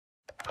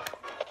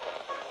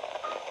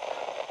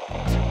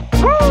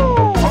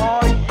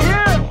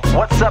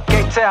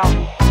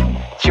Town.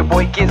 It's your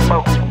boy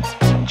Gizmo,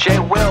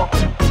 JayWill,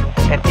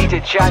 and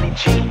DJ Jonny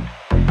G.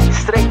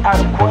 Straight out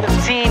of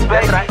quarantine,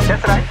 baby. That's right,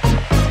 that's right.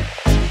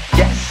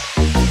 Yes,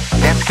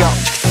 let's go.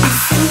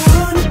 If you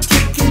want it,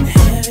 you can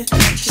have it.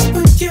 Just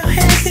put your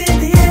hands in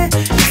the air.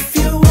 If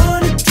you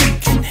want it, you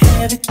can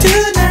have it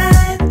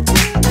tonight.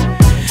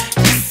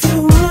 If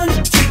you want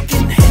it, you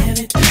can have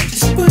it.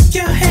 Just put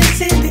your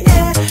hands in the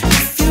air.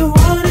 If you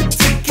want it,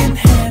 you can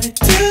have it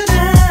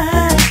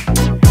tonight.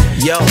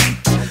 Yo,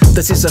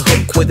 this is a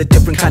hook with a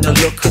different kind of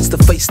look. It's the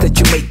face that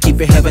you make if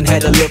you haven't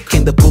had a look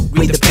in the book.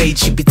 Read the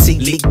page, you can see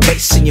leak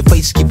bass in your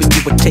face, giving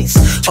you a taste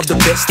of the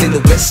best in the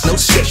West. No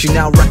stress, you're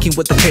now rocking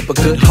with the paper.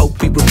 Good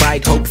hope, we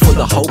provide hope for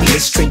the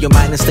hopeless. Train your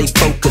mind and stay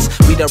focused.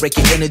 Redirect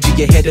your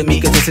energy ahead of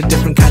me, cause it's a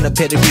different kind of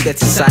pedigree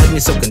that's inside me.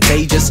 So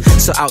contagious,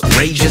 so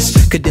outrageous.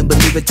 Couldn't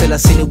believe it till I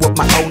seen it with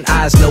my own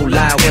eyes. No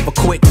lie, never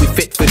quit, we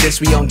fit for this.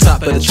 We on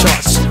top of the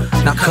charts.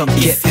 Now come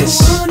get this.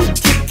 If you want it,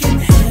 you can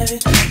have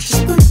it.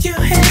 Just put your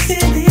hands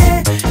in the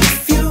air.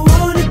 If you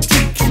want it,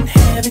 you can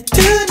have it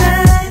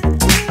tonight.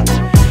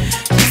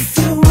 If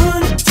you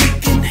want it,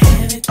 you can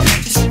have it.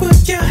 Just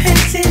put your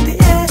hands in the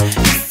air.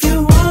 If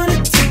you want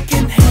it, you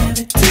can have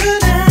it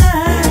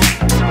tonight.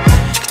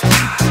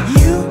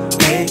 You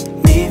make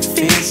me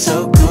feel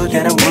so good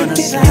that I wanna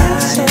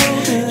slide.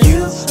 You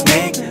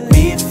make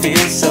me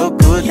feel so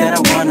good that I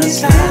wanna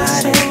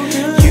slide.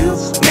 You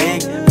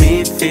make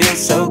me feel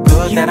so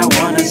good that I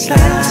wanna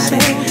slide.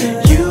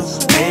 You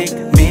make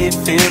me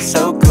feel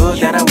so good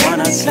that I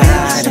wanna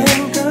slide.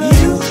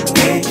 You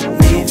make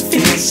me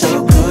feel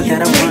so good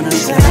that I wanna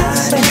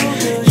slide.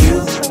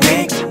 You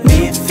make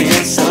me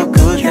feel so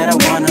good that I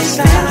wanna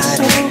slide.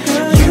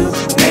 You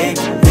make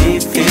me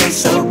feel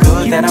so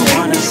good that I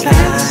wanna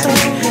slide.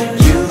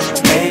 You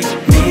make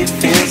me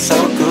feel so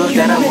good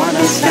that I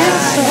wanna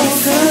slide.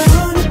 If you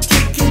want it,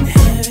 you can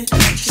have it.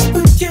 Just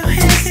put your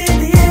hands in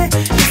the air.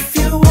 If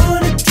you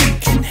want it, you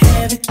can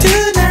have it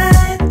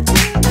tonight.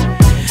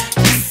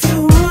 If you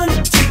want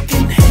it, you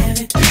can have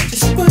it.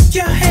 Just put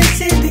your hands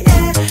in the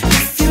air.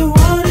 If you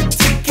want it,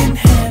 you can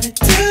have it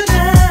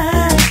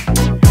tonight.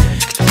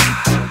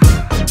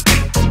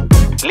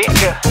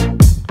 Liquor,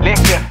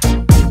 liquor,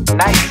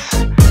 nice,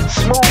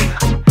 smooth.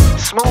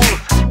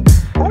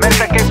 Matter of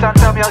fact, Cape Town,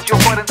 tell me how's your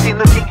quarantine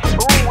looking?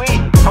 Ooh-wee,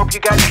 hope you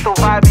guys are still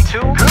vibing too.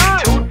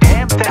 Too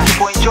damn, thank you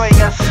for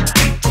enjoying us.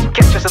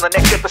 Catch us in the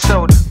next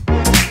episode.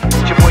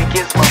 It's your boy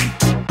Gizmo.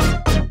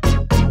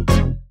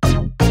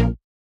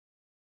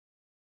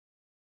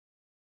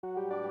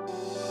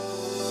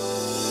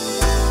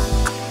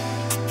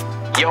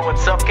 Yo,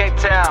 what's up, Cape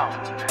Town?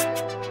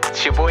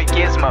 It's your boy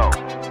Gizmo,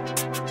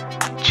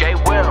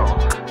 JayWill,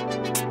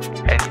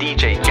 and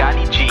DJ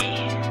Jonny G.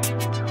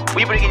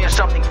 We bringing you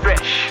something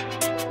fresh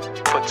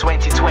for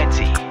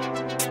 2020.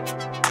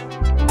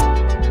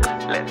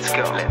 Let's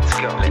go, let's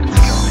go, let's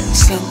go.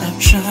 Sun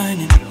out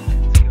shining,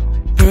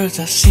 birds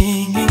are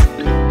singing,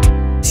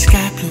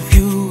 sky blue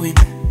viewing,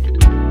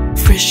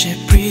 fresh air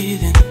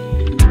breathing,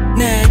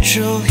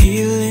 natural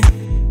healing.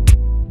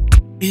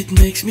 It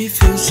makes me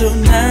feel so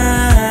nice.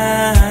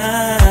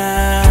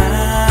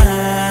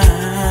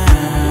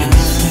 And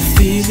if the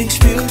feeling's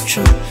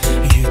mutual,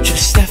 you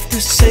just have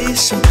to say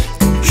so.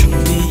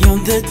 Join me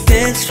on the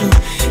dance floor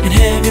and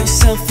have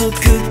yourself a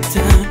good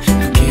time.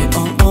 Forget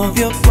all of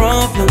your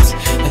problems,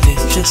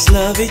 let's just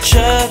love each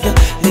other.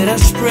 Let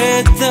us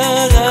spread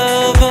the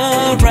love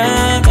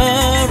around,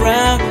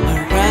 around,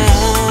 around.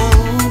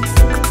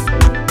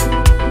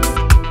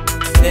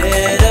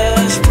 Let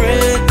us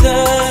spread the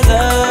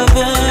love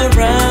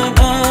around,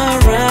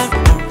 around,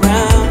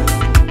 around.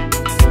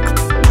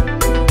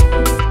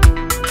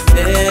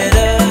 Let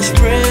us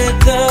spread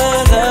the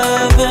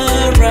love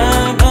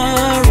around,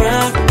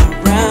 around,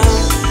 around.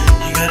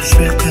 You gotta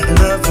spread that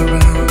love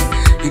around.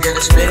 You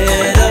gotta spread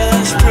that love. Let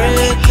us spread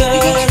the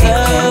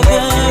love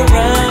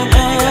around,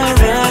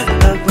 around,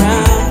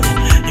 around.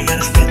 You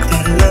gotta spread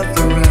that love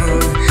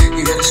around.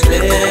 You gotta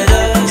spread. Let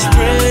us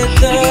spread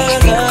the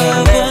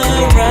love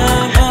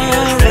around,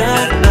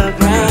 around,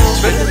 around.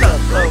 Spread the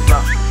love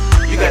around.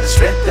 You gotta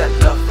spread that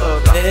love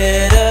around.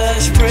 Let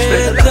us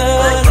spread the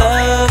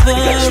love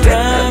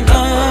around,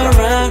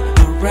 around,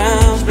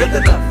 around. Spread the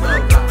love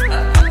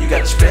around. You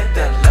gotta spread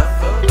that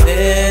love around.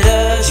 Let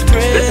us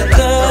spread the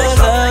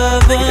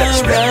love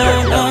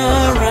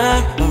around,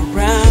 around,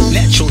 around.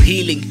 Natural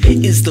healing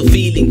is the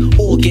feeling,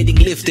 all getting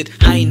lifted,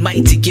 high and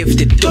mighty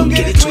gifted. Don't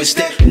get it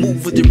twisted,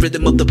 move with the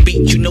rhythm of the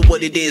beat. You know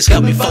what it is,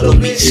 come and follow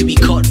me. See, we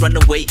can't run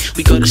away,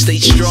 we gotta stay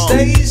strong.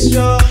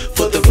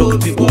 For the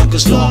road we walk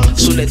is long,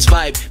 so let's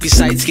vibe.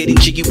 Besides getting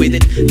jiggy with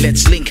it,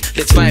 let's link,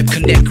 let's vibe,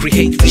 connect,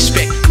 create,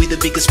 respect. We the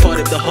biggest part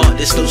of the heart,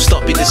 there's no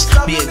stopping this.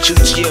 Me and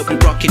Juice, yeah, we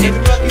rocking it.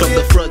 From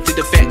the front to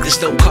the back,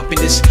 there's no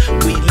copying this.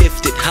 We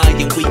lift it high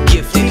and we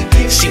gifted.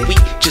 See, we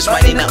just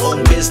minding our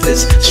own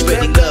business,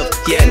 spreading love,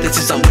 yeah, this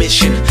is our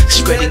mission.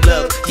 Spreading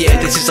love, yeah,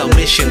 this is our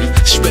mission.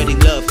 Spreading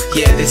love,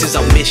 yeah, this is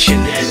our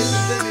mission.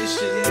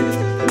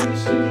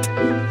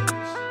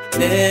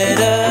 Let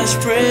us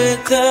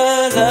spread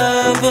the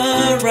love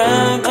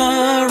around,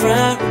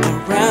 around,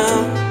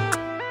 around.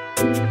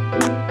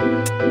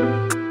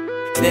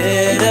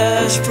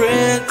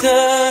 spread the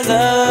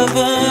love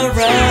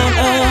around,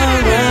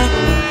 around,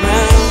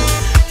 around.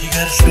 You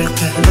gotta spread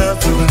that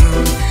love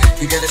around.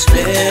 You gotta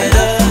spread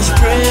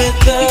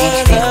the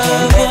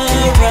love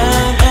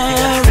around,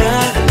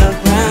 around,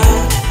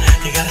 around.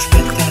 You gotta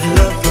spread that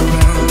love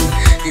around.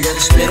 You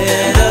gotta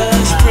spread the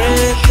love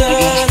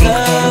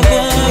around,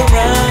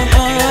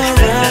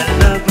 around,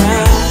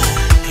 around.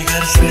 You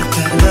gotta spread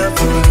that love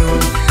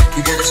around.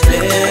 You gotta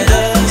spread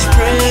the love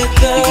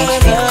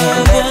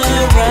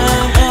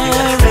around,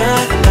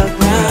 around,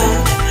 around.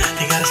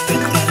 You gotta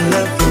spread that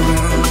love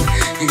around.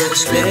 You gotta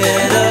spread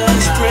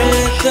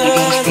the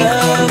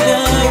love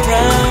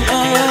around,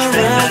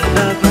 around,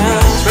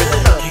 around.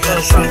 You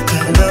gotta spread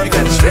that love. You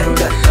gotta spread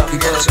that love. You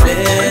gotta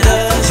spread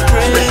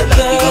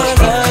the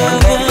love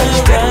around,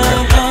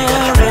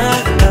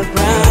 around,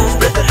 around.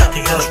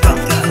 You gotta spread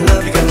that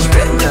love. You gotta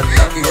spread that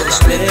love. You gotta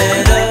spread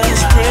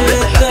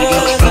the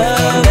love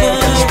around,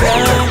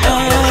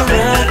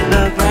 around,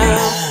 around.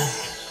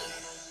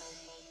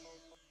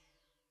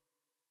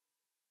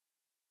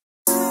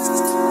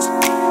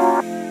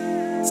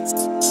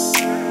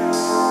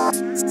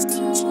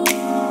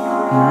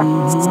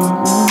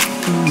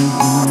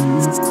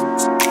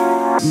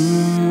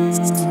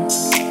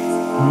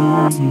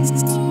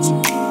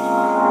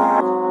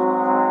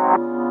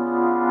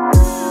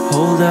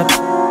 Hold up,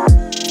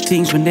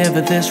 things were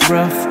never this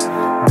rough.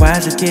 Why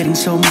is it getting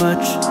so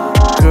much?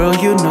 Girl,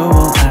 you know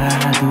all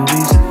I do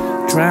is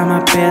try my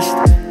best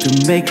to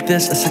make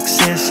this a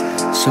success,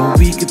 so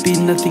we could be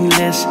nothing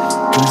less.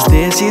 Cause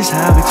this is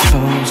how it's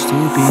supposed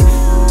to be.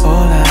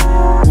 All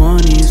I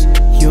want is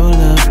your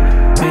love,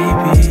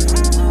 baby.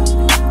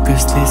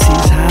 Cause this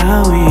is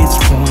how it's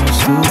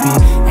supposed to be.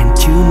 And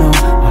you know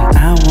all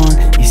I want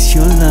is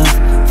your love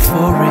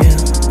for real.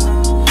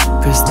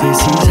 Cause this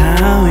is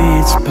how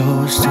it's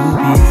supposed to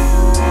be.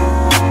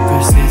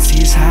 Cause this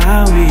is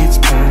how it's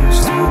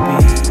supposed to be.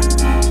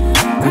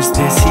 Cause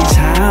this is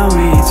how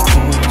it's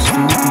supposed to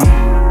be.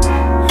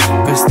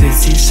 Cause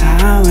this is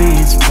how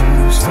it's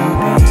supposed to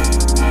be.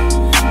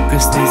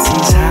 Cause this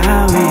is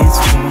how it's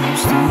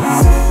supposed to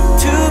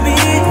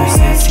be. Cause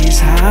this is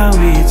how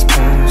it's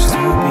supposed to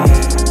be.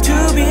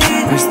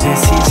 Cause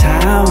this is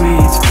how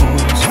it's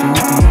supposed to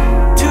be.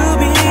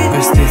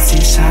 Cause this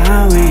is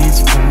how it's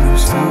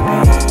supposed to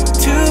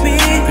be.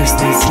 Cause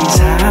this is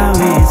how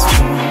it's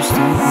supposed to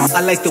be.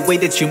 I like the way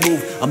that you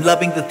move, I'm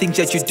loving the things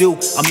that you do,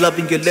 I'm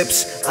loving your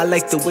lips, I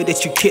like the way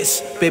that you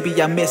kiss.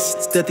 Baby, I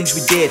miss the things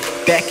we did.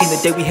 Back in the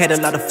day we had a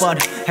lot of fun,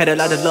 had a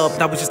lot of love,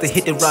 now it's just a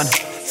hit and run.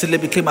 So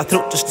let me clear my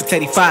throat just to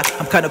clarify,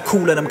 I'm kinda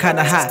cool and I'm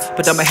kinda high,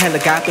 but I'm a hella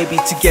guy, baby,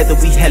 together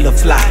we hella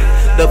fly.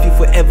 Love you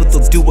forever,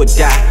 they'll do or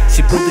die.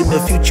 See, building the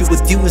future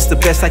with you is the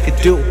best I could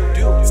do.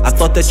 I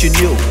thought that you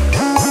knew.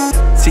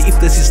 See, if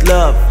this is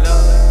love,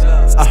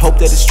 I hope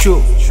that it's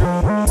true.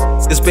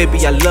 Cause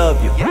baby, I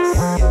love you,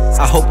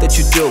 I hope that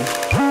you do.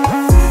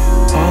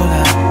 All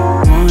I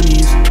want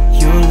is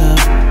your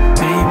love,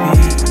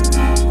 baby.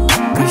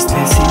 Cause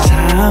this is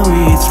how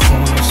it's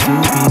supposed to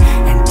be.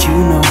 And you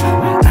know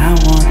all I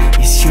want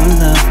is your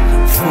love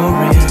for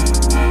real.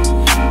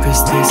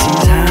 Cause this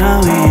is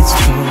how it's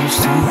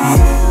supposed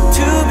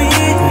to be.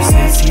 Cause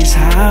this is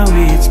how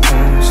it's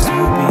supposed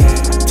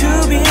to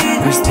be.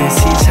 Cause this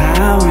is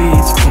how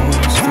it's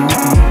supposed to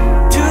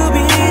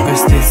be.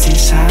 Cause this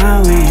is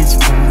how it's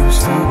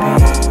supposed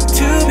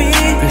to be.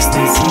 Cause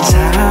this is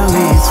how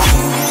it's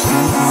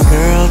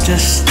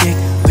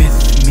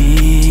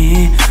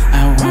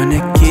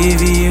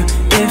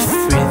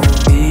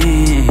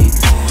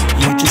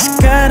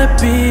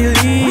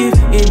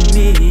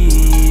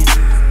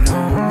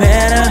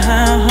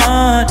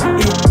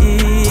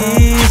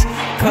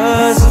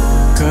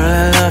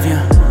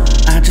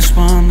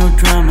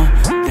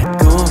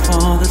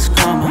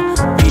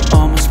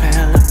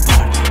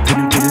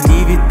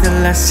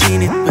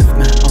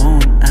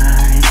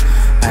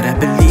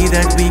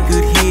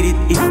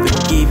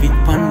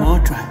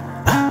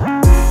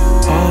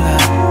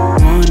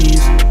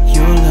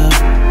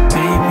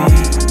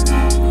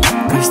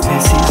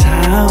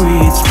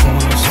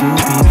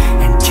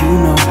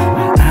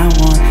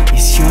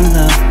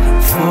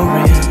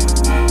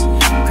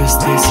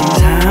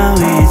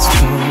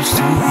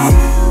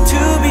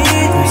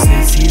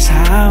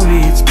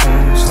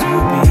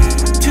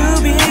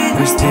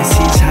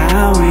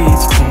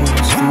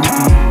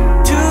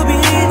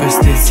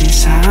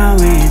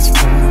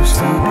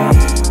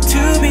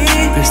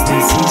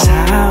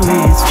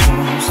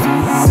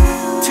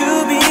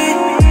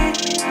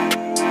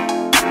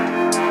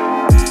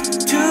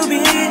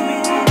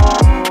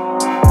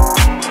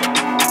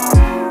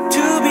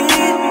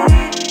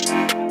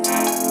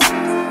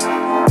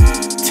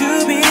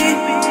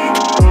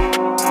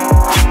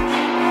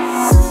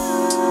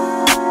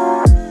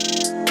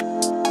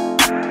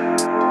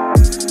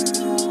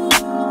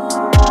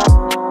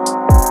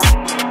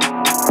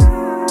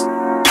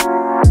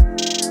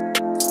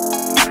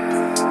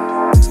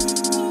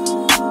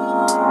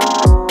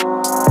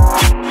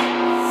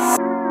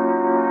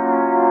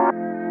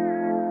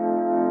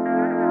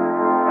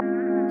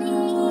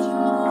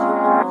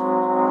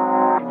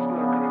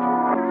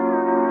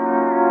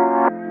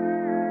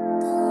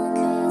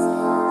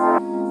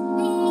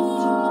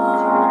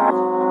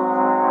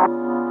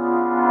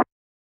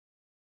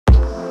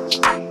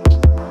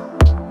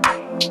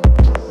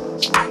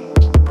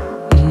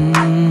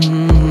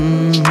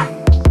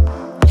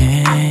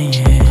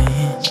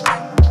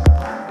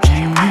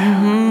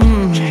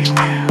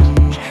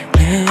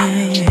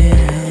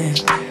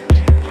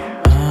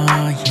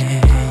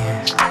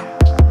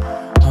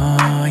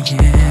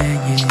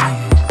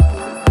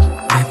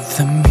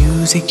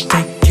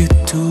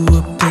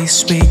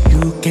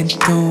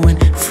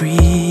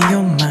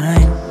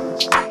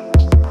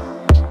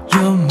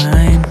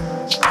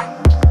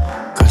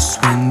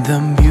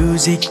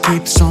music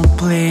keeps on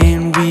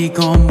playing, we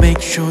gon' make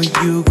sure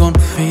you gon'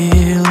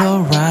 feel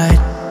alright.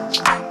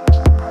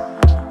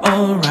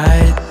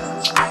 Alright.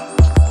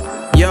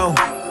 Yo,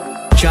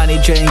 Jonny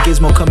J and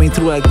Gizmo coming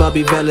through like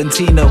Bobby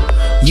Valentino.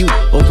 You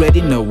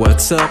already know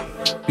what's up.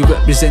 We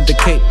represent the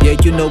Cape, yeah,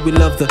 you know we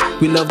love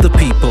the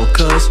people.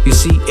 Cause you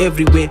see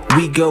everywhere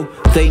we go,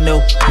 they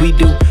know we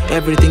do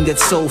everything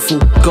that's soulful,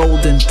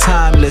 golden,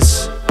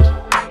 timeless.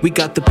 We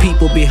got the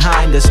people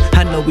behind us.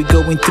 I know we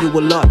going through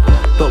a lot,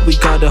 but we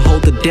gotta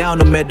hold it down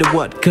no matter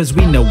what, cause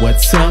we know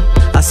what's up.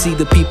 I see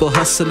the people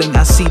hustling,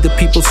 I see the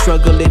people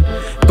struggling,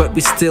 but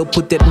we still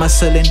put that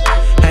muscle in.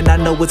 And I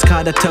know it's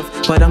kinda tough,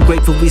 but I'm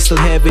grateful we still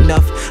have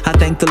enough. I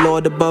thank the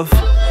Lord above,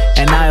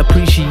 and I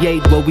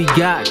appreciate what we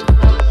got.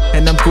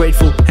 And I'm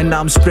grateful, and now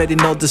I'm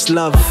spreading all this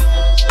love.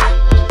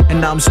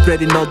 And now I'm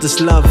spreading all this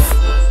love.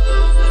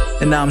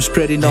 And now I'm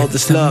spreading all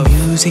this love. Let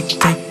the music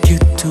take you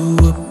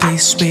to a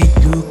place where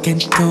you can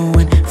go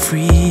and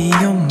free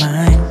your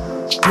mind.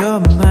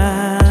 Your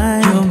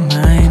mind, your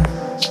mind,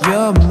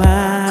 your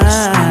mind.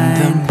 'Cause when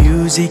the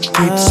music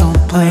keeps on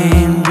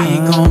playing, we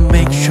gon'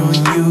 make sure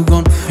you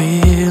gon'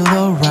 feel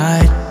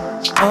alright.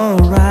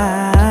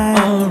 Alright,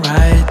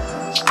 alright,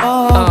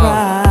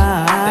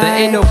 alright. There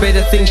ain't no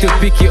better thing to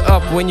pick you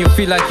up when you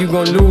feel like you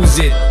gon' lose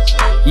it.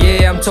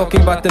 Yeah, I'm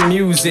talking about the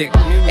music,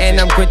 and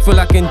I'm grateful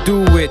I can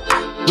do it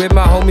with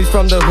my homies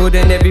from the hood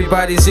and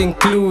everybody's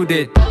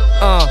included.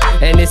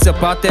 And it's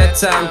about that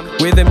time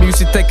where the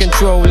music take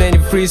control and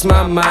it frees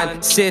my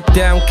mind. Sit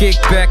down, kick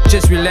back,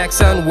 just relax,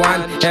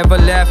 unwind. Have a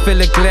laugh,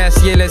 fill a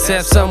glass, yeah, let's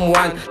have some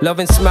wine. Love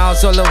and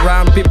smiles all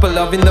around, people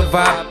loving the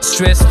vibe.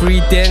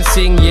 Stress-free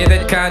dancing, yeah,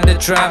 that kinda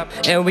drive.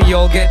 And we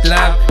all get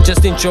live,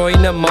 just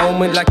enjoying the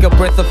moment like a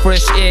breath of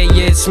fresh air.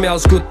 Yeah, it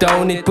smells good,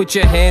 don't it? Put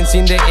your hands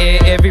in the air,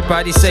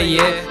 everybody say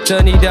yeah.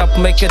 Turn it up,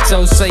 make a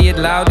toast, say it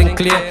loud and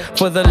clear.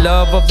 For the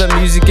love of the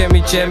music and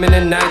we jamming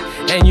the night.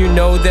 And you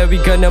know that we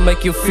gonna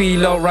make you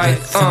feel alright.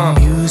 Let the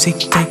music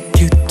take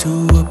you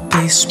to a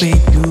place where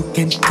you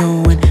can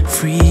go and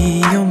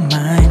free your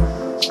mind.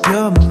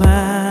 Your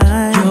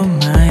mind, your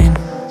mind,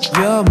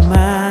 your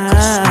mind.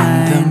 'Cause when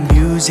the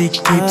music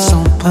keeps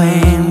on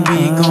playing,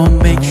 we gon'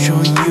 make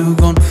sure you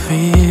gon'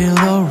 feel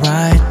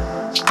alright.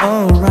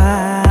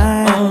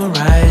 Alright,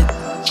 alright,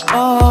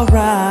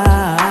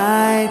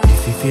 alright.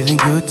 If you're feeling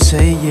good,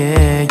 say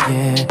yeah,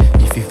 yeah.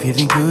 If you're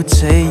feeling good,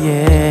 say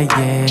yeah,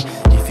 yeah.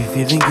 If you're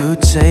feeling good,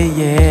 say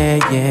yeah,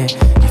 yeah.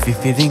 If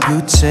you're feeling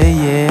good, say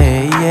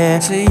yeah, yeah.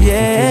 Say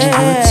yeah. If you're feeling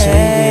good,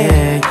 say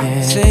yeah,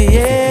 yeah. Say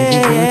yeah. If you're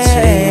feeling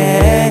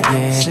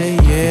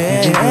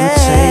good,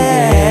 say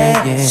yeah,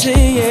 yeah. Say yeah. If you're feeling good, say yeah, yeah.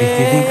 Say yeah. If you're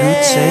feeling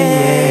good, say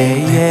yeah,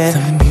 yeah.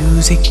 Let the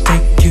music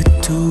take you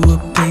to a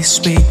place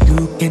where you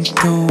can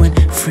go and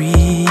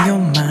free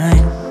your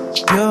mind.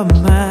 Your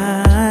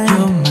mind,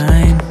 your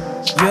mind,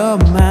 your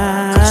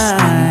mind. 'Cause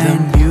when the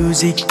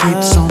music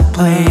keeps on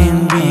playing,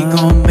 we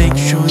gon' make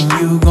sure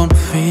you gon'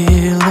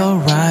 feel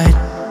alright.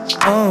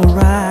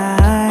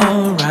 Alright,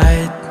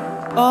 alright,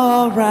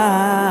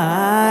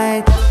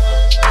 alright.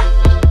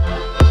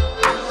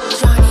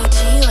 Jonny G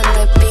on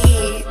the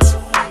beat.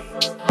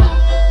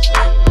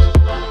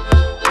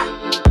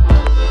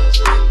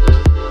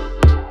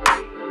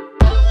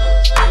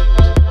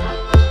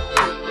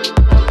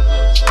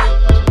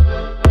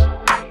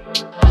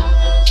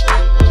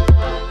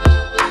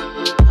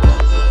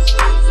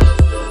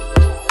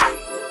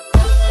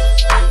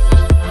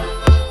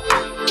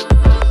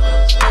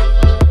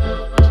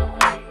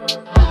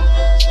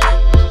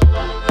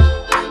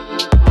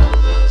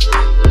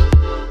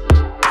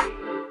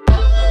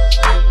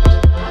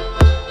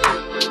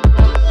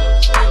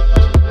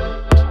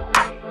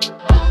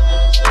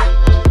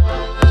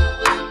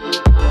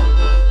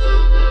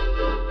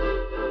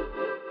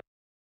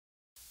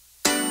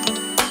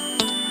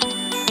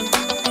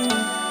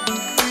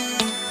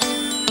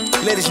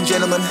 Ladies and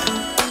gentlemen,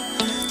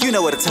 you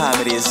know what time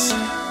it is.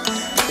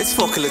 It's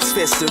Fokol Is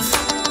Festive.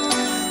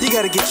 You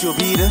gotta get your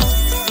beater,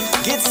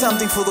 get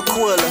something for the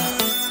cooler,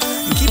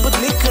 and keep it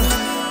liquor,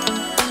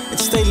 and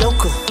stay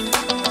local.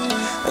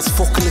 It's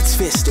Fokol Is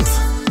Festive.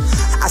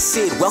 I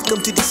said,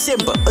 welcome to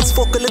December, it's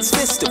Fokol Is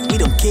Festive. We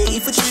don't care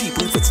if it's cheap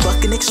or if it's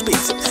fucking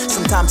expensive.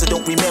 Sometimes I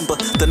don't remember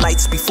the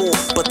nights before,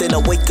 but then I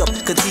wake up,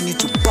 continue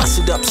to bust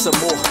it up some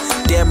more.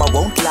 Damn, I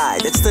won't lie,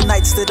 that's the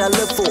nights that I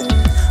live for.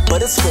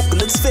 But it's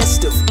Fokol Is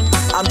Festive.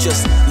 I'm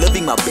just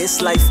living my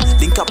best life.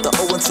 Link up the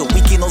Owen so we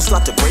can all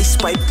start to brace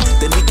pipe.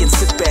 Then we can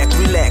sit back,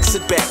 relax,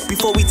 sit back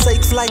before we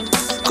take flight.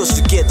 Cause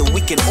together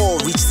we can all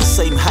reach the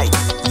same height.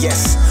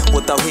 Yes,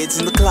 with our heads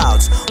in the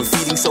clouds, we're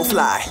feeling so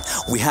fly.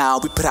 We high,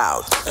 we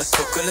proud. It's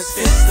Fokol Is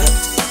Festive.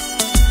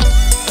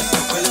 It's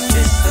Fokol Is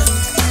Festive.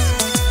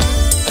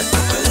 It's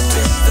Fokol Is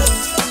Festive.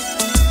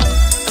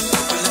 It's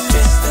Fokol Is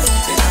Festive.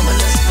 And I'ma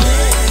let's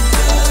make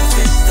the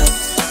festive.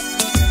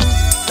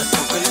 It's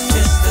Fokol Is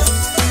Festive.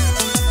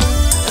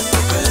 It's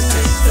Fokol Is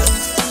Festive.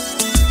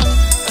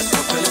 It's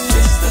Fokol Is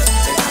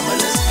Festive. And I'ma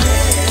let's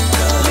make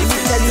the Let me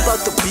tell you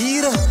about the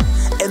beer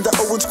and the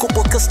Owens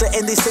Koppelkuster,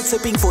 and they said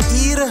sipping for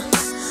ure.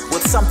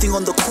 With something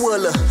on the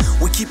cooler.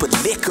 We keep it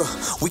liquor,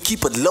 we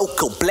keep it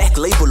local, black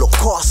label or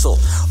castle.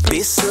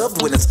 Best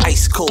served when it's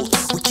ice cold.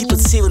 We keep it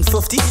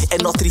 750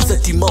 and not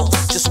 330 more.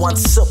 Just one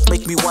sip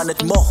make me want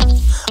it more.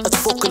 It's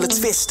Fokol Is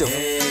Festive.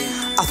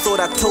 I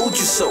thought I told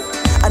you so.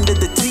 Under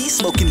the tree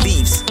smoking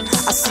leaves,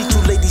 I see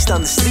two ladies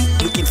down the street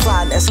looking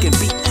fine as can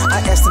be.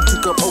 I asked them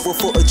to come over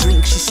for a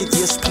drink. She said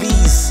yes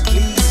please.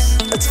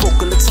 It's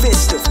Fokol Is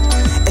Festive.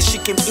 As she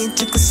came in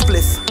took a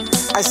spliff,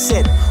 I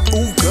said,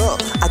 ooh girl,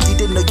 I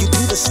didn't know you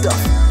do this stuff.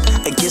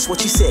 And guess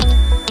what she said?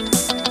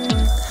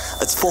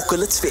 It's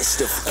Fokol Is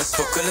Festive. It's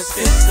Fokol Is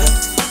Festive.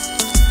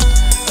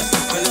 It's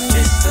Fokol Is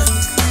Festive.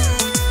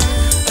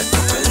 It's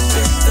Fokol Is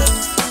Festive.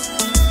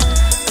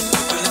 It's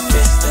Fokol Is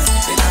Festive.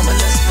 And I'm a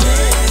let's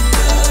make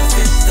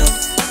festive.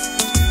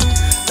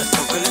 It's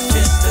Fokol Is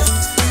Festive.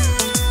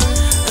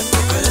 It's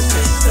Fokol Is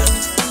Festive.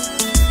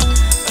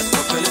 It's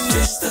Fokol Is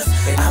Festive.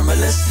 And I'm a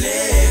let's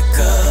make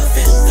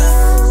festive.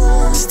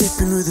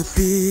 Stepping with a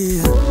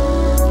beer at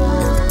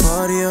the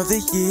party of the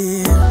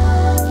year,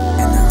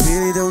 and I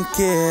really don't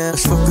care.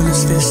 It's Fokol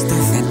Is Festive,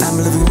 and I'm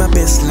living my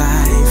best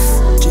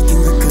life.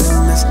 Checking the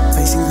goodness,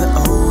 facing the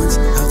Owens,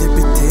 how they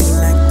pretend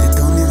like they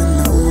don't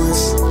even know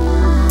us.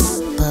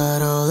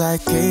 But all I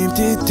came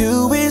to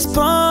do is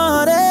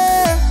party.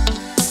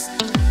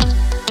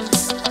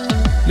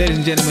 Ladies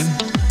and gentlemen,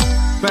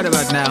 right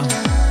about now,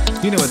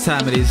 you know what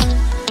time it is.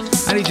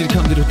 I need you to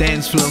come to the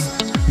dance floor,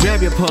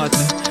 grab your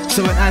partner.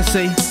 So when I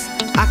say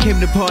I came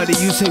to party,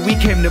 you say we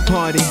came to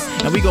party,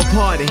 and we go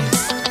party,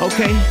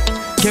 okay?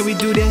 Can we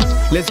do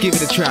that? Let's give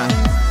it a try.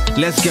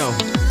 Let's go.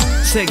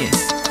 Sing it.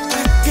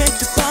 I came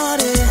to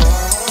party,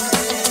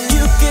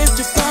 you came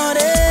to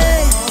party,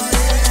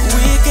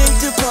 we came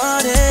to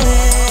party,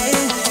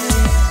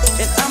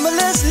 and I'm a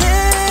let's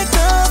make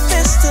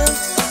festive.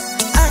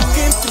 I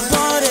came to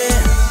party,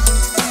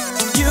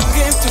 you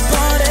came to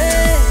party,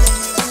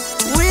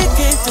 we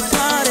came to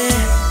party,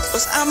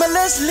 'cause I'm a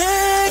let's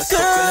make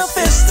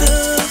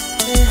festive.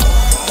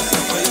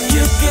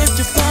 You came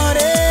to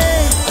party,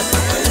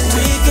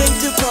 we came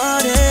to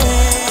party,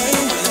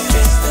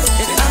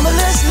 and I'm a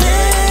let's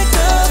make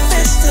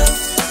festive.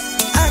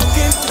 I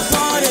came to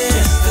party,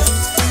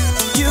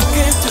 you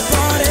came to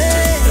party,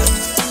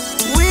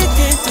 we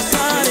came to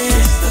party,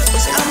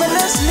 'cause I'm a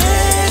let's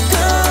make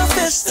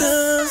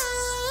festive.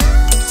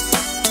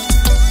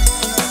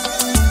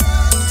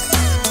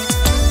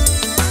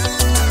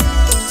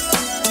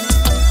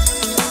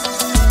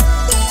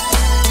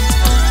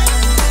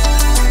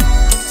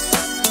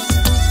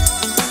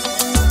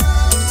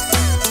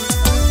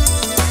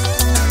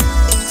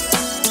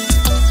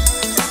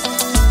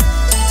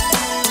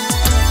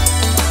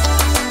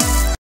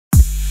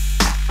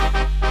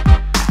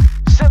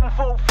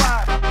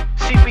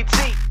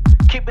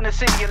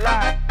 In your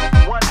line,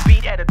 one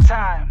beat at a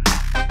time.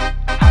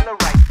 Holla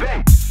right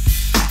back.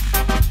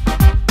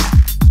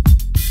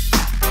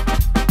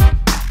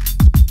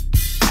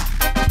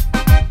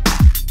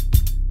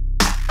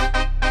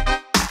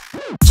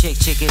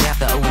 Check it out,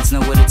 the Owens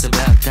know what it's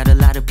about. Got a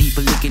lot of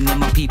people looking at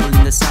my people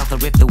in the south. I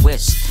rep the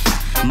west.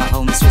 My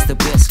homies just the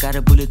best. Got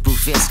a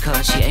bulletproof vest,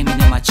 cause she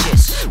aiming at my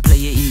chest.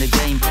 Player in the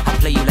game, I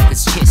play you like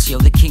it's chess. Yo,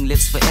 the king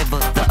lives forever,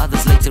 the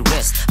others lay to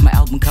rest. My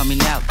album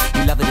coming out,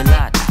 you love it a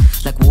lot.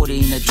 Like water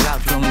in a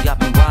drought, growing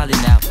up and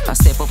wilding out. I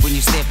step up when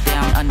you step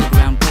down,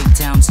 underground, Cape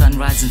Town.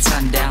 Sunrise and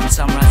sundown,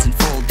 sunrise and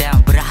fall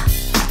down. But I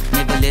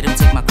never let him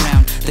take my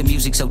crown. The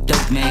music's so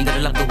dope, man,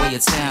 gotta love the way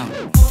it sound.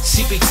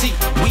 CPT,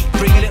 we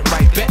bringing it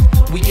right back.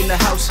 We in the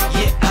house,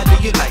 yeah, how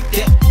do you like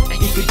that?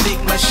 And if you dig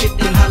my shit,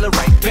 then holla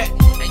right back.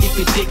 And if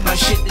you dig my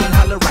shit, then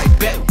holla right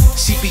back.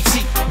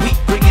 CPT, we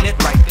bringing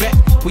it right back.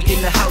 We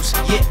in the house,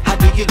 yeah, how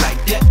do you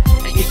like that?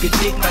 And if you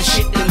dig my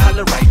shit, then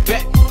holla right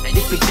back. And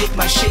if you dig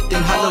my shit,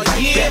 then holla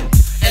right back.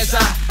 As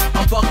I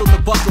unbuckle the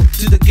buckle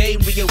to the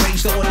game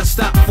rearrange, don't wanna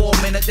stop for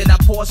a minute, then I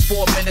pause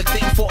for a minute,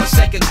 think for a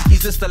second.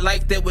 Is this the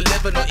life that we're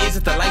living, or is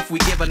it the life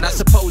we're given? I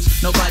suppose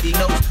nobody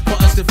knows. For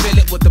us to feel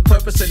it with the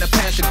purpose and the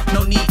passion,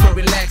 no need for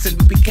relaxing.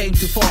 We became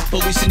too far,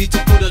 but we still need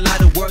to put a lot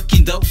of work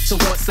in though. So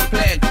what's the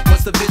plan?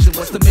 What's the vision?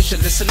 What's the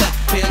mission? Listen up,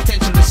 pay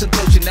attention, listen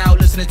close. You're now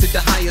listening to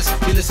the highest,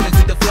 you're listening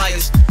to the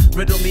flyers.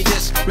 Riddle me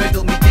this,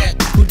 riddle me that.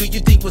 Who do you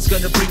think was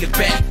gonna bring it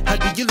back? How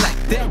do you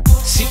like that?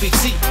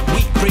 CPT,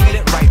 we bringing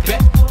it right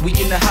back. We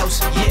in the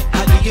house, yeah,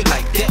 how do you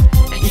like that?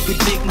 And if you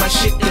dig my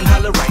shit, then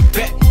holla right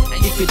back.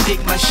 And if you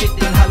dig my shit,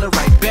 then holla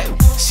right back.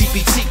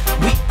 CPT,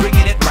 we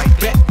bringing it right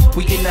back.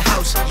 We in the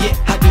house, yeah,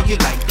 how do you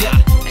like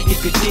that? And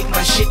if you dig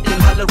my shit, then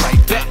holla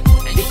right back.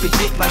 And if you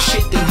dig my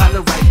shit, then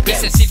holla right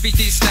back. It's a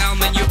CPT style,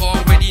 man, you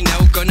already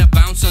know. Gonna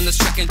bounce on the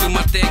track and do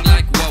my thing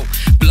like whoa.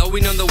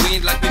 Blowing on the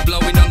wind like we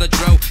blowing on the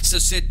dro. So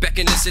sit back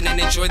and listen and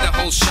enjoy the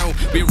whole show.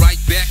 Be right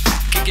back,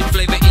 kicking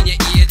flavor in your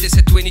ear. This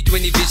a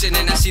 2020 vision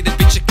and I see the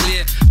picture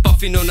clear.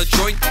 Puffing on a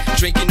joint,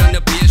 drinking on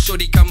a beer.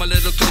 Shorty, come a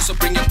little closer,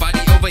 bring your body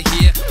over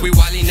here. We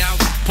wilding out,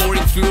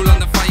 pouring fuel on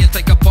the fire.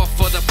 Take a puff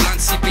for the blunt.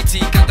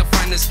 CPT got the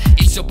finest.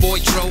 It's your boy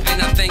Dro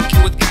and I thank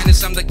you with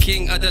kindness. I'm the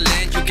king of the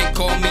land, you can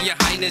call me your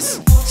highness.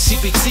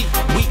 CPT,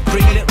 we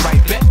bringing it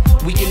right back.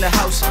 We in the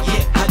house,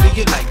 yeah, how do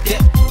you like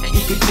that? And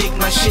if you dig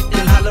my shit,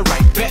 then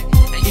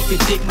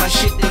dig my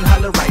shit, then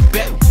holler right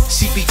back.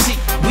 CBT,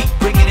 we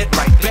bringing it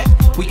right back.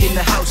 We in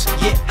the house,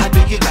 yeah, how do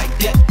you like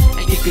that?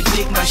 And if you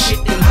dig my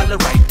shit, then holler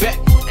right back.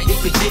 And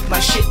if you dig my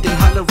shit, then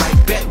holler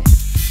right back.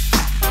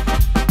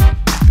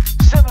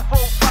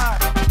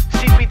 745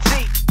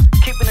 CBT,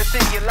 keeping us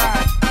in your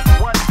line,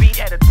 one beat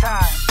at a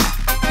time.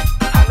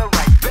 Holler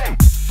right back.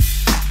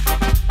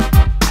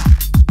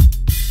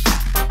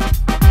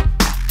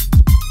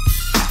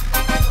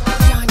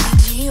 Jonny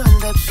G on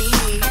the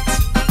beat.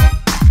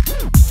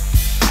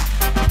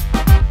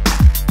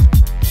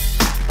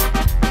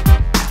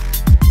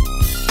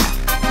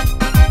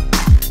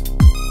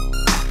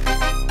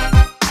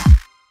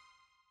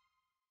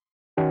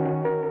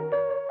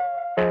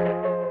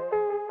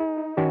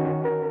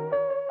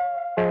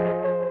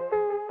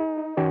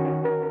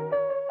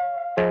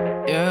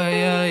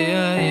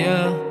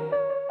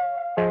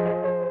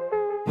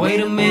 Wait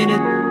a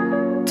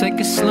minute, take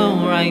it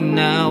slow right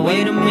now.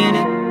 Wait a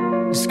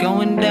minute, it's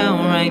going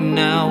down right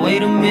now.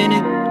 Wait a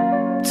minute,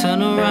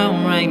 turn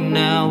around right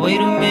now.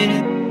 Wait a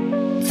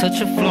minute, touch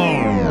the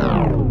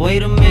floor.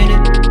 Wait a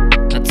minute,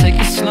 now take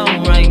it slow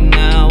right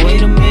now.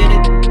 Wait a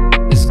minute,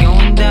 it's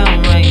going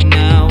down right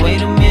now.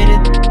 Wait a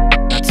minute,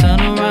 now turn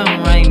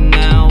around right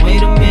now.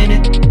 Wait a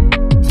minute,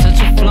 touch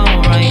the floor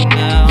right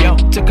now. Yo,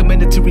 took a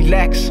minute to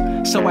relax,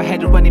 so I had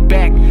to run it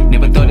back.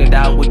 Never thought that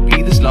I would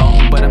be this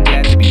long, but I'm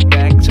glad to be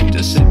back. So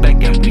just sit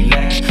back and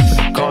relax. Put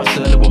the car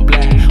silver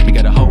black. We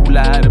got a whole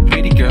lot of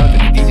pretty girls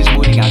and the DJ's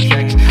putting out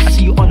tracks. I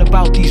see you all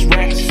about these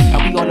racks,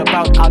 and we all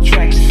about our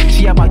tracks.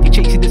 See how out you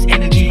chasing this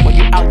energy while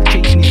you're out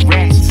chasing these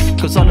rats.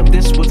 Cause all of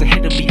this was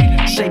ahead of me.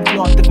 Same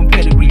cloth, different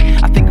pedigree.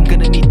 I think I'm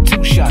gonna need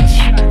 2 shots.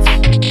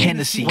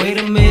 Hennessy. Wait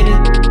a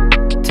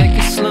minute, take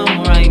it slow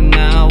right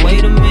now.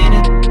 Wait a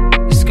minute,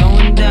 it's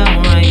going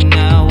down right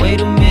now.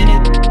 Wait a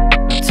minute,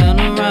 now turn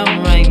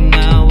around right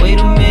now. Wait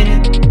a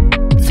minute,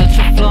 touch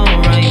the floor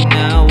right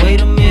now.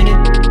 Wait a minute,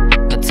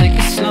 now take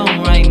it slow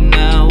right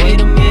now. Wait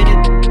a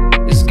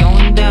minute, it's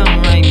going down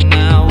right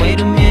now.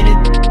 Wait a minute,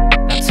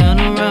 now turn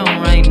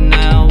around right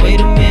now. Wait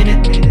a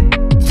minute,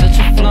 touch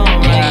the floor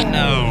right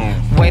now.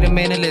 Wait a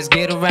minute, let's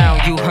get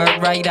around. You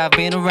heard right, I've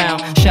been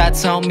around.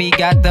 Shots on me,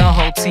 got the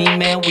whole team,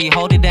 man, we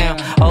hold it down.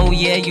 Oh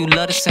yeah, you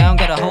love the sound,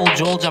 got a whole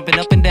Joel jumping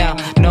up and down.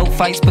 No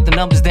fights, put the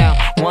numbers down.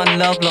 One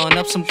love blowing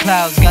up some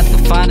clouds. Got the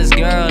finest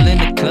girl in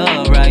the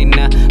club right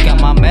now. Got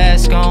my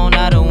mask on,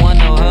 I don't want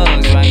no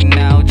hugs right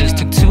now. Just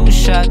took 2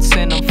 shots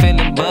and I'm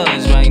feeling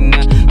buzzed right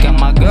now. Got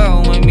my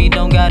girl with me,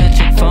 don't gotta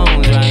check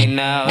phones right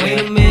now. Wait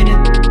a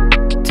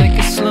minute, take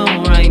it slow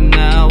right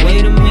now.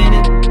 Wait a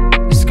minute,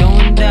 it's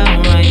going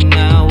down right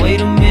now.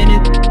 Wait a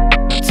minute,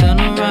 turn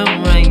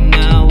around right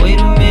now. Wait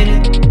a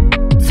minute,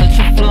 touch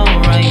the floor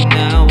right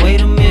now.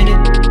 Wait a minute,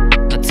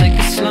 now take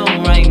it slow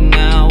right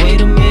now.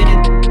 Wait a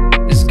minute,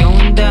 it's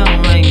going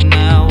down right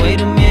now.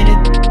 Wait a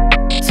minute,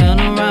 turn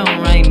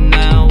around right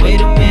now.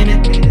 Wait a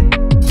minute,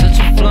 touch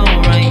the floor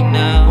right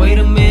now. Wait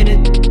a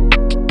minute.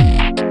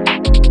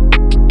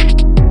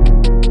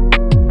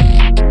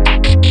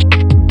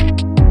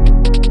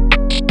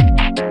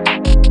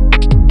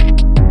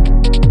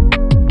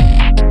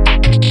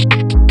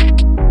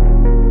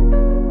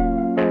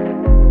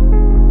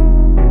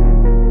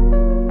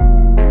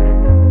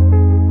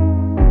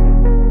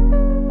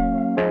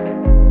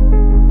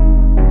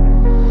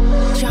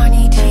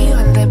 Jonny G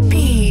on the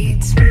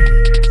beat.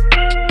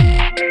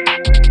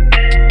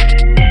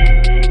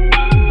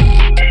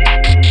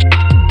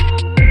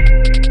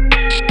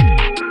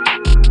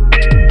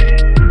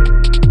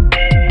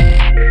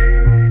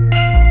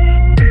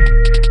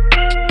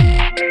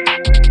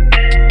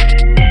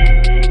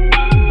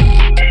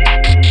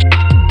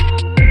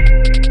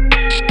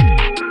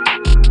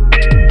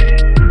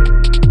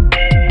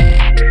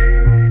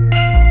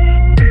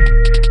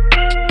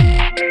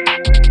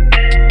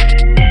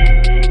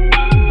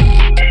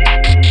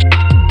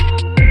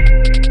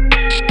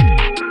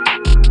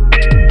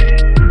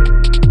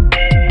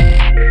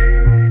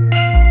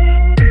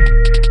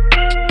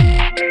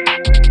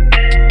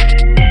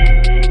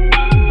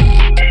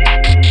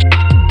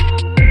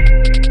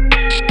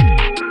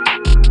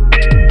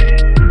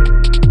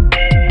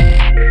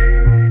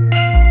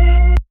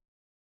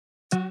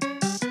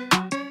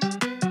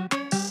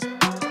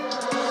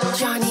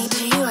 Jonny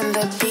G on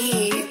the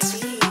beat.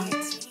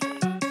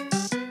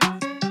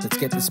 Let's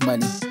get this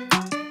money.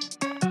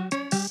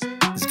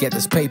 Let's get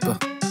this paper.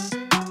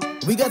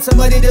 We got some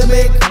money to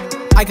make.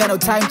 I got no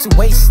time to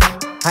waste.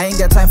 I ain't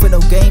got time for no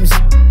games.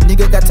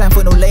 Nigga got time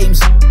for no lames.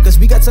 Cause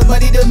we got some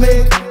money to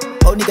make.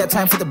 Only got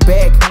time for the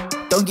bag.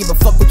 Don't give a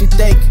fuck what you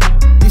think.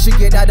 You should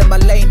get out of my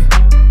lane.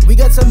 We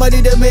got some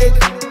money to make.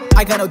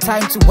 I got no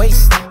time to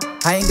waste.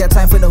 I ain't got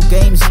time for no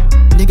games.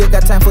 Nigga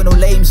got time for no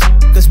lames.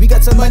 Cause we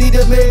got some money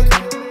to make.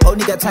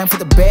 Only got time for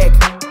the bag.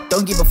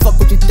 Don't give a fuck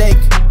what you think.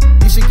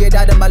 You should get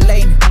out of my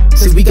lane.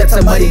 See, we got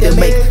some money to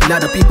make. A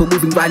lot of people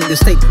moving right in the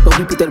state, but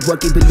we put that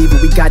work in, believe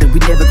it, we got it. We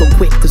never gon'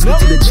 quit, cause we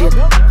too legit.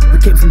 We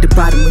came from the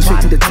bottom, went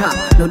straight to the top.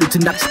 No need to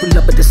knock, just pull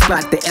up at the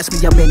spot. They asked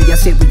me how many, I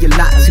said we a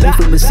lot. See, we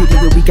from a city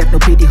where we got no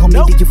pity. Homie,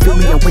 do you feel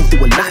me? I went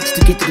through a lot just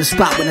to get to the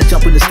spot. When I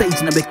jump on the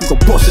stage and I make them go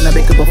boss and I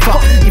make them go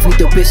fuck. If we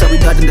the bitch, are we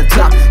not in the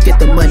top?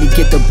 Get the money,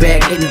 get the bag,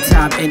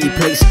 anytime, any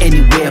place,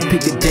 anywhere.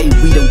 Pick a day,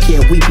 we don't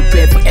care. We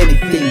prepared for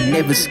anything,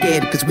 never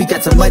scared, cause we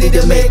got some money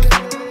to make.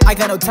 I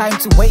got no time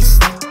to waste.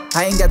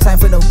 I ain't got time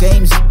for no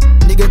games.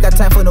 Nigga got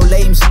time for no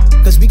lames.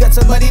 Cause we got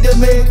some money to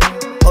make.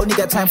 Only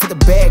got time for the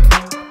bag.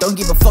 Don't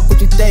give a fuck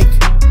what you think.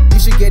 You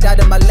should get out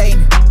of my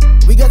lane.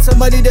 We got some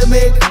money to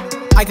make.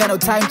 I got no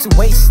time to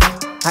waste.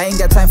 I ain't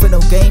got time for no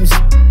games.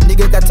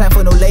 Nigga got time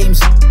for no lames.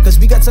 Cause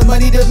we got some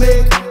money to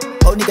make.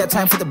 Only got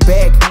time for the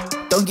bag.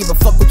 Don't give a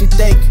fuck what you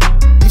think.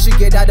 You should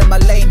get out of my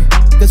lane.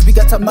 Cause we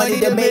got some money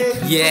to make.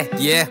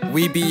 Yeah,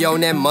 we be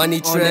on that money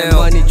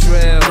trail.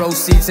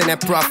 Proceeds and that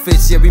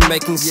profits, yeah, we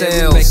making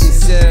sales.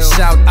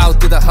 Shout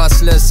out to the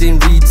hustlers in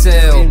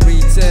retail.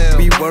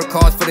 We work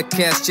hard for the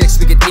cash checks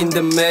we get in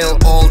the mail.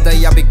 All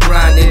day I be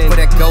grinding for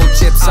that gold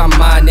chips I'm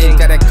mining.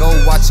 Gotta go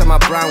watch on my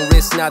brown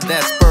wrist, now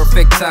that's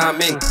perfect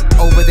timing.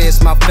 Over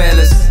there's my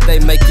fellas, they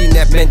making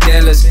that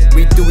Mandelas.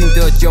 We doing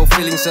dirt, yo,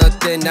 feeling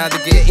certain, now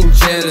they getting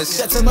jealous.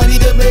 Got some money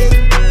to make.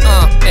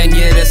 And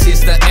yeah, this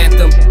is the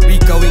anthem. We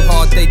going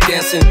hard, they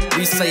dancing.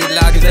 We say it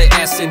loud if they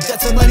asking.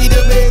 Got some money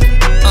to make.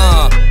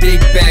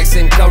 Big bags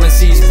and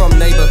currencies from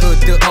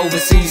neighborhood to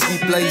overseas. We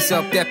blaze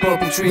up that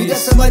purple trees. We got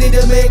some money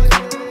to make.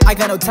 I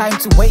got no time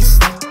to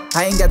waste.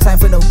 I ain't got time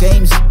for no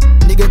games.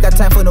 Nigga got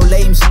time for no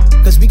lames.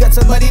 Cause we got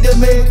some money to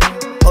make.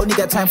 Only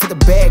got time for the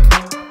bag.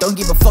 Don't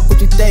give a fuck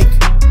what you think.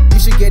 You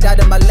should get out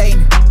of my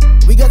lane.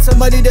 We got some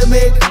money to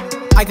make.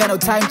 I got no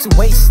time to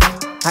waste.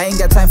 I ain't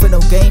got time for no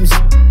games.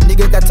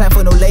 Nigga got time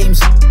for no lames.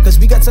 Cause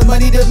we got some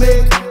money to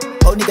make.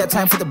 Only got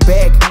time for the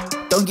bag.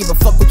 Don't give a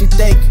fuck what you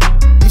think.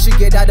 You should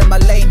get out of my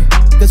lane.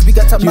 Cause we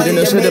got some money to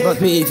make. You don't know shit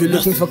about me. If you're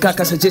looking for cack,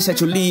 I suggest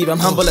that you leave. I'm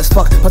humble as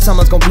fuck, but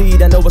someone's gon'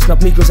 bleed. I know it's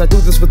not me cause I do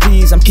this with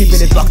ease. I'm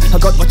keeping it buck, I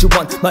got what you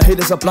want. My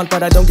haters are blunt,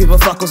 but I don't give a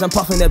fuck cause I'm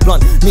puffing that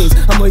blunt. Means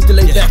I'm way too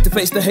late back to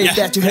face the hate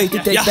that you hate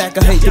to take back.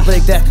 I hate to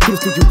break that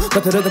truth to you.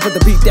 Got the rhythm for the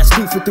beat, that's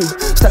cool for two.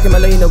 Stuck in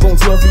my lane, I won't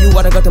swerve for you.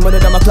 I done got the money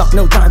on my clock,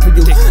 no time for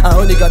you. I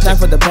only got time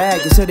for the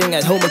bag. You're sitting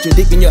at home with your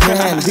dick in your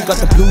hand. We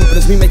got the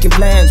blueprints, we making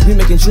plans. We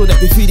making sure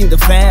that we feeding the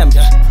fam.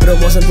 But I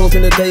wasn't both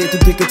in the day to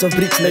tickets of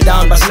bricks laid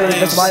down by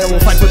slave. That's why I will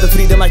fight for the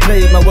freedom I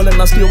crave. My will and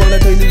my skill will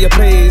not daily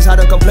praise. I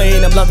don't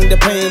complain, I'm loving the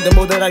pain. The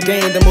more that I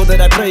gain, the more that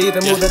I pray.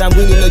 The more that I'm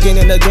winning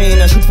again and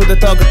again. I shoot for the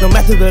target no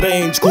matter the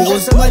range. We got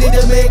some money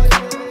to make.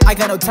 I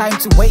got no time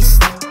to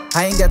waste.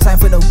 I ain't got time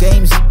for no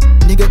games.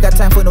 Nigga got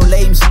time for no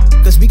lames.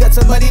 Cause we got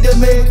some money to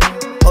make.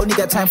 Only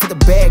got time for the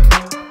bag.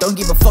 Don't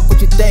give a fuck what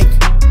you think.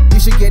 You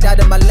should get out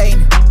of my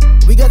lane.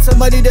 We got some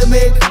money to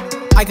make.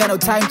 I got no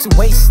time to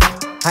waste.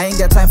 I ain't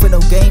got time for no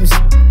games.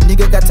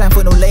 Nigga got time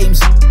for no lames.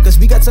 Cause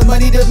we got some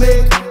money to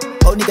make.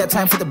 Only got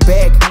time for the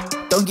bag.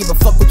 Don't give a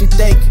fuck what you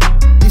think.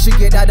 You should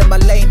get out of my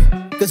lane.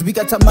 Cause we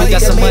got some money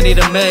to make. Money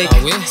to make.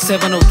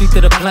 703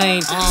 to the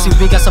plane. See,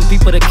 we got some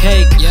people to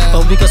cake,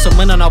 but we got some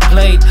money on our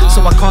plate.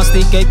 So I can't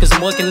stay gay cause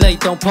I'm working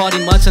late. Don't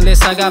party much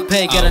unless I got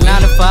paid. Got a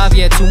 9 to 5,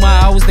 yeah, 2 more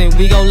hours, then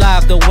we go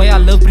live. The way I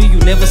love you, you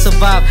never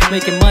survive.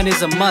 Making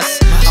money's a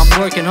must. I'm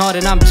working hard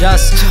and I'm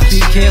just. Be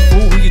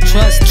careful who you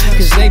trust,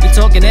 cause they be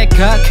talking that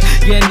cock.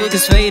 Yeah,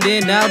 niggas fade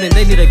in out and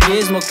they need a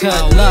gizmo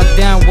cut.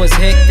 Lockdown was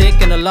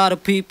hectic and a lot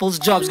of people's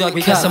jobs got cut.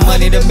 We got some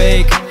money to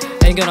make.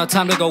 Ain't got no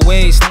time to go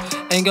waste.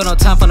 Ain't got no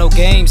time for no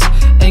games.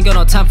 Ain't got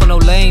no time for no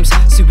lames.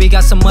 See, we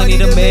got some money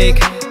to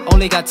make.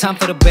 Only got time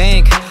for the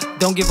bank.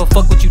 Don't give a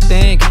fuck what you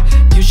think.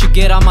 You should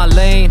get out my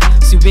lane.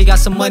 See, we got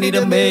some money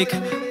to make.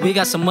 We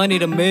got some money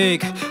to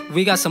make.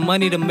 We got some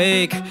money to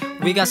make.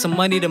 We got some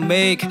money to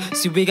make.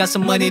 See, we got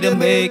some money to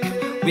make.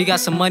 We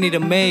got some money to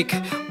make.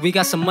 We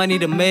got some money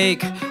to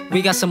make.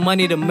 We got some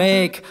money to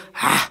make.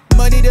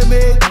 Money to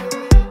make.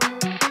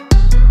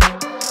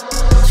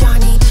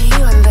 Jonny G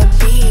on the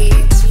beat.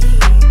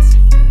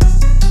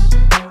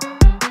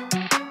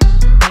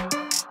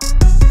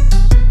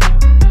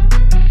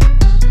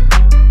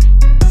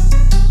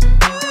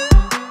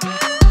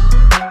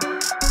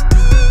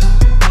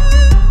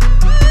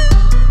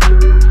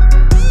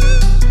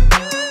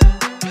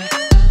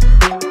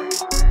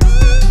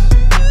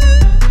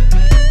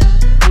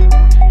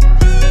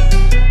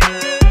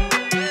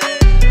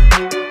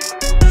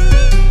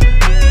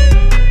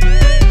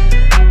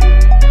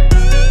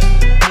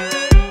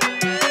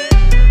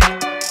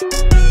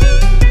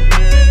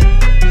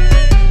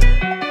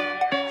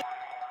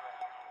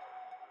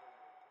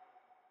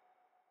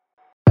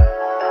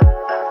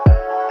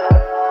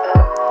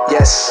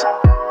 Yes.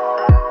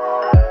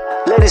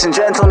 Ladies and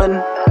gentlemen,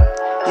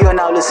 you are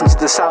now listening to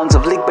the sounds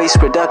of League Based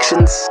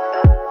Productions.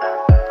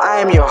 I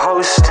am your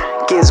host,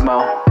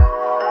 Gizmo.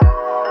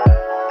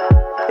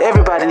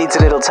 Everybody needs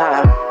a little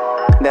time.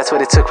 That's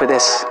what it took for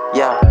this.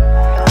 Yo.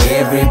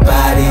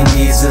 Everybody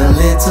needs a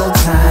little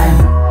time.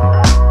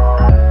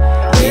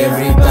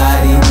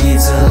 Everybody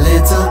needs a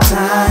little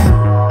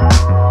time.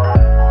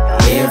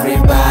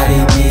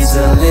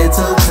 a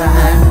little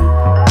time.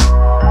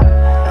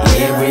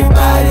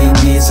 Everybody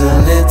needs a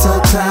little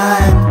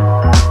time.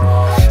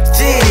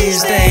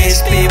 These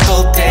days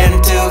people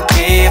tend to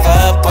give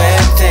up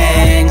when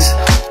things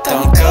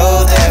don't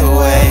go their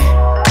way,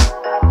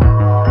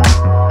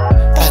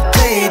 but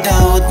they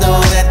don't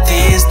know that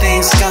these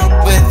things come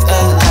with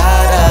a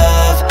lot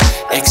of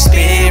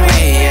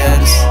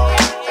experience.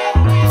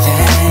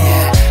 Then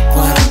yeah,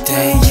 one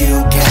day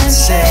you can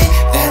say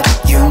that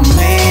you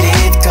made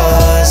it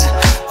 'cause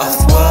of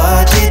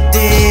what it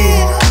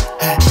did.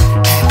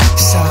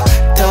 So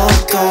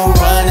don't go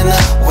running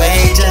away,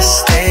 just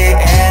stay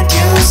and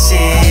you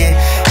see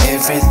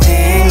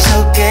everything's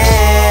okay.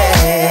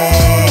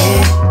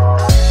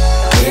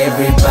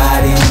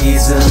 Everybody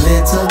needs a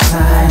little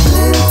time.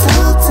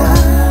 Little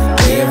time.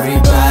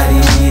 Everybody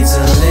needs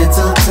a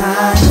little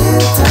time.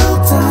 Little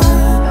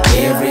time.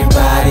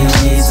 Everybody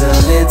needs a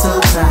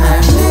little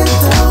time.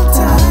 Little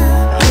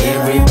time.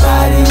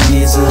 Everybody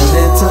needs a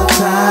little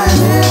time.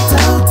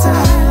 Little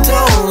time.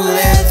 Don't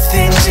let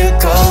things you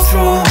go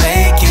through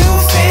make you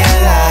feel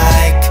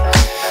like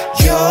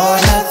you're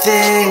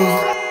nothing.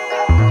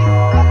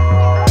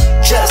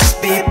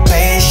 Just be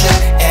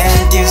patient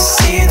and you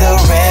see the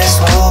rest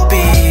will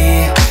be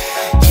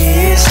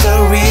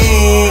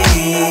history.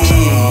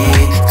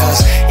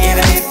 'Cause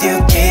even if you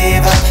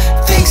give up,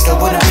 things still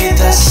wouldn't be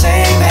the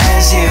same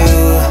as you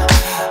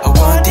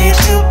want it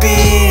to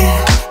be.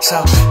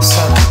 So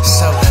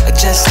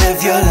just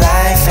live your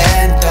life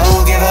and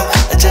don't give up.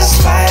 Just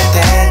fight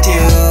and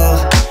you'll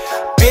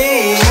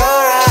be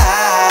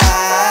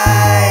alright.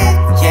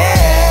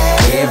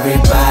 Yeah.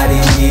 Everybody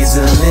needs a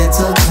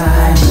little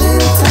time.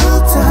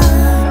 Little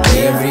time.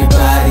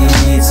 Everybody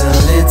needs a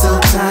little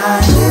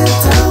time.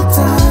 Little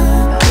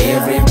time.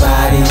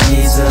 Everybody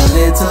needs a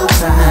little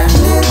time.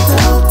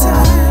 Little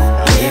time.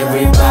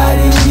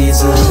 Everybody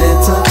needs a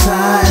little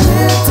time.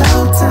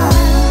 Little time.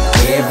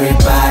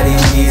 Everybody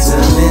needs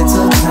a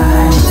little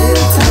time.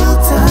 Little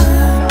time.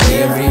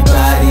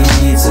 Everybody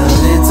needs a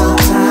little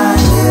time.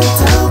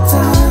 Little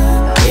time.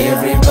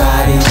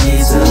 Everybody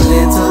needs a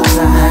little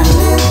time.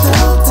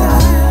 Little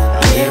time.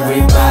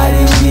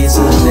 Everybody needs a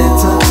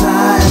little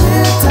time.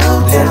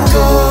 Let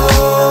go,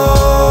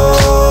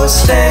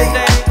 stay.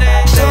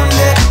 Don't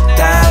let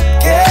doubt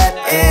get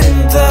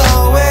in the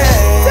way.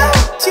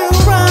 Don't you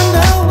run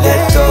away.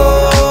 Let go,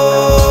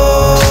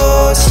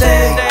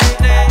 stay.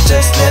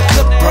 Just let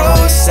the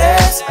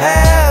process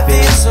have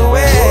its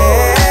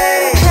way.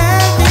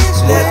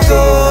 Let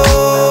go,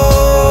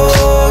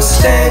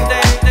 stay.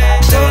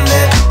 Don't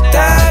let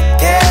doubt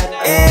get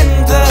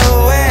in the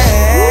way.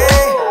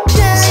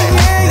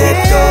 Let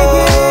go,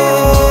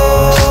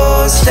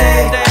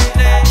 stay.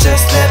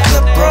 Just let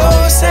the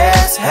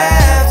process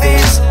have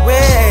its way.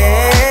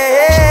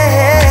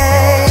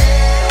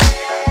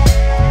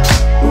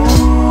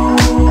 Ooh,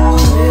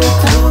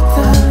 little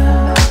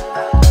time.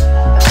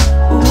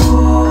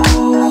 Ooh,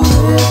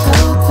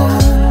 little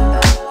time.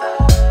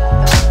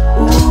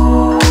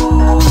 Ooh,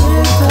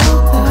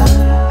 little time.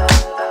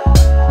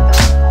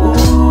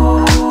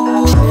 Ooh,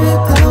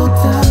 little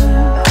time.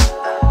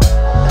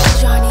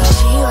 Jonny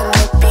G on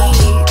the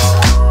beat.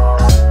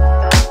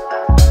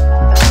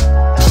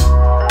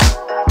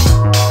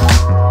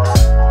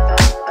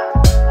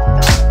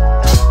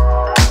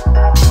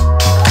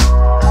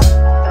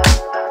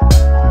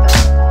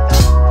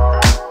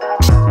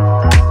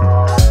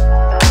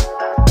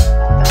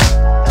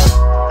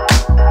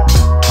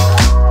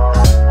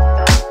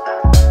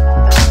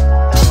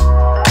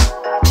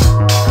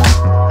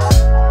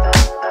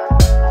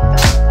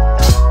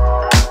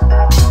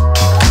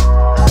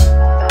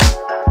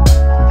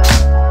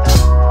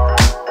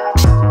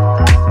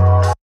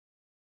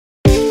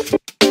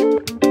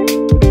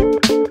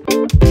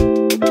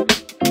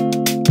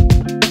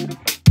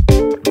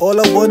 All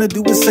I wanna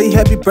do is say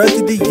happy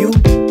birthday to you.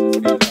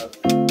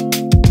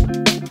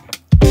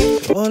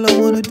 All I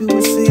wanna do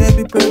is say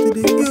happy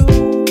birthday to you.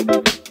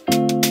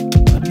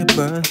 On your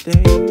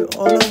birthday.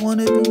 All I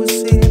wanna do is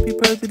say happy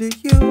birthday to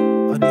you.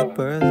 On your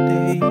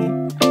birthday.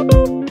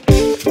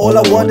 All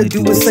I wanna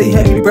do is say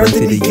happy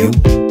birthday to you.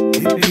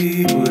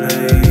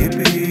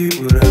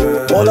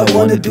 All I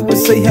wanna do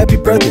is say happy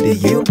birthday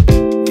to you.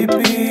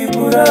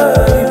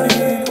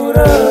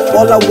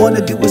 All I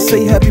wanna do is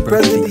say happy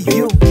birthday to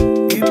you.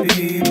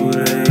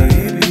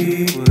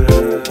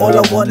 All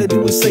I wanna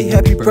do is say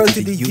happy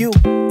birthday to you.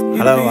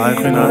 Hallo,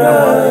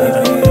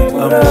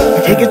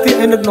 ik heb hier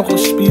eindelijk nog een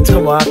speech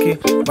gemaakt,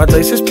 maar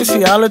deze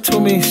speciale to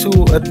me, zo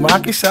het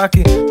maak je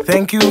zaakje.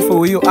 Thank you for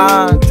who you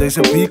are. Deze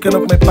beacon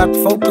op mijn pad,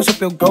 focus op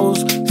your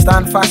goals.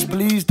 Staan vast,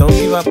 please, don't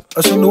give up.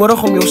 Het is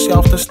nodig om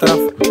jezelf te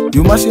straffen.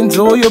 You must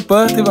enjoy your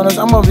birthday, want het is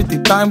allemaal with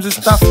die times en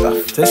stuff.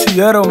 6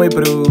 euro, mijn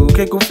bro,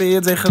 kijk hoeveel je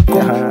zijn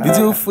gekomen. Weet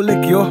je hoe voel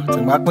ik, joh,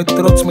 het maakt me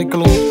trots, mijn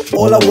klomp.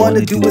 All I wanna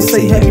do is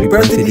say happy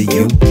birthday to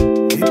you.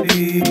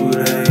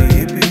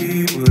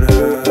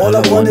 All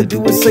I wanna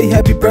do is say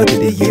happy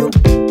birthday to you.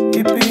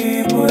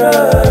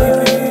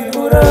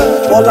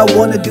 All I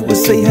wanna do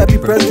is say happy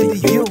birthday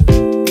to you.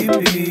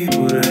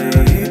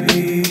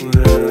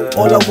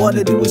 All I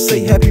wanna do is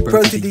say happy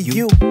birthday to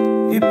you.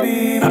 Yo,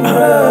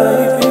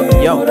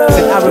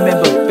 said I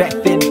remember back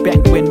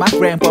when my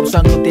grandpa's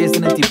Uncle Dez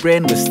and Auntie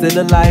Bran was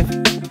still alive.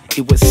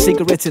 It was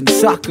cigarettes and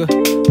soccer,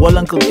 while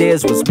Uncle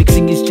Dez was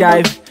mixing his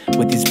jive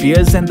with his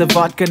beers and the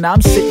vodka. Now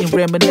I'm sitting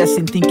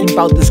reminiscing, thinking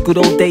about those good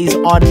old days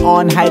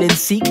on hide and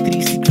seek.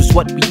 3-6 was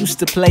what we used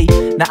to play.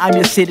 Now I'm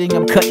just sitting,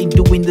 I'm cutting,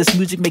 doing this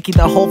music, making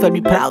the whole family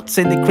proud,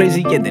 saying they're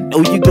crazy and they know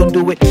you gon'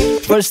 do it.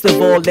 First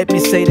of all, let me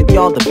say that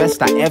y'all the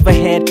best I ever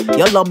had.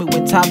 Y'all love me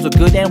when times are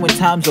good and when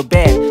times are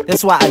bad.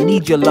 That's why I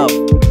need your love,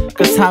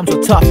 cause times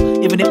were tough.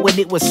 Even when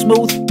it was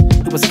smooth,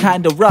 it was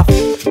kinda rough,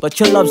 but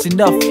your love's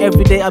enough.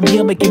 Every day I'm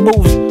here making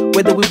moves.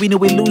 Whether we win or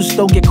we lose,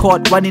 don't get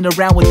caught running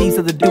around with these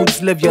other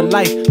dudes. Live your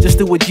life, just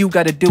do what you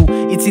gotta do.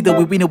 It's either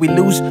we win or we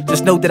lose,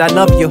 just know that I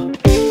love you.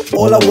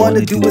 All I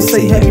wanna do is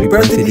say happy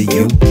birthday to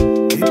you.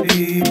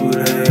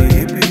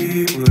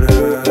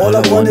 All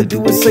I wanna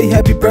do is say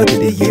happy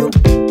birthday to you.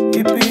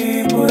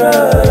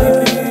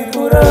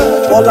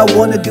 All I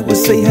wanna do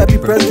is say happy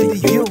birthday to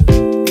you.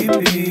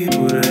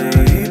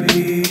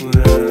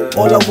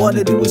 All I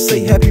wanna do is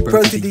say happy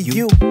birthday to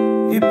you.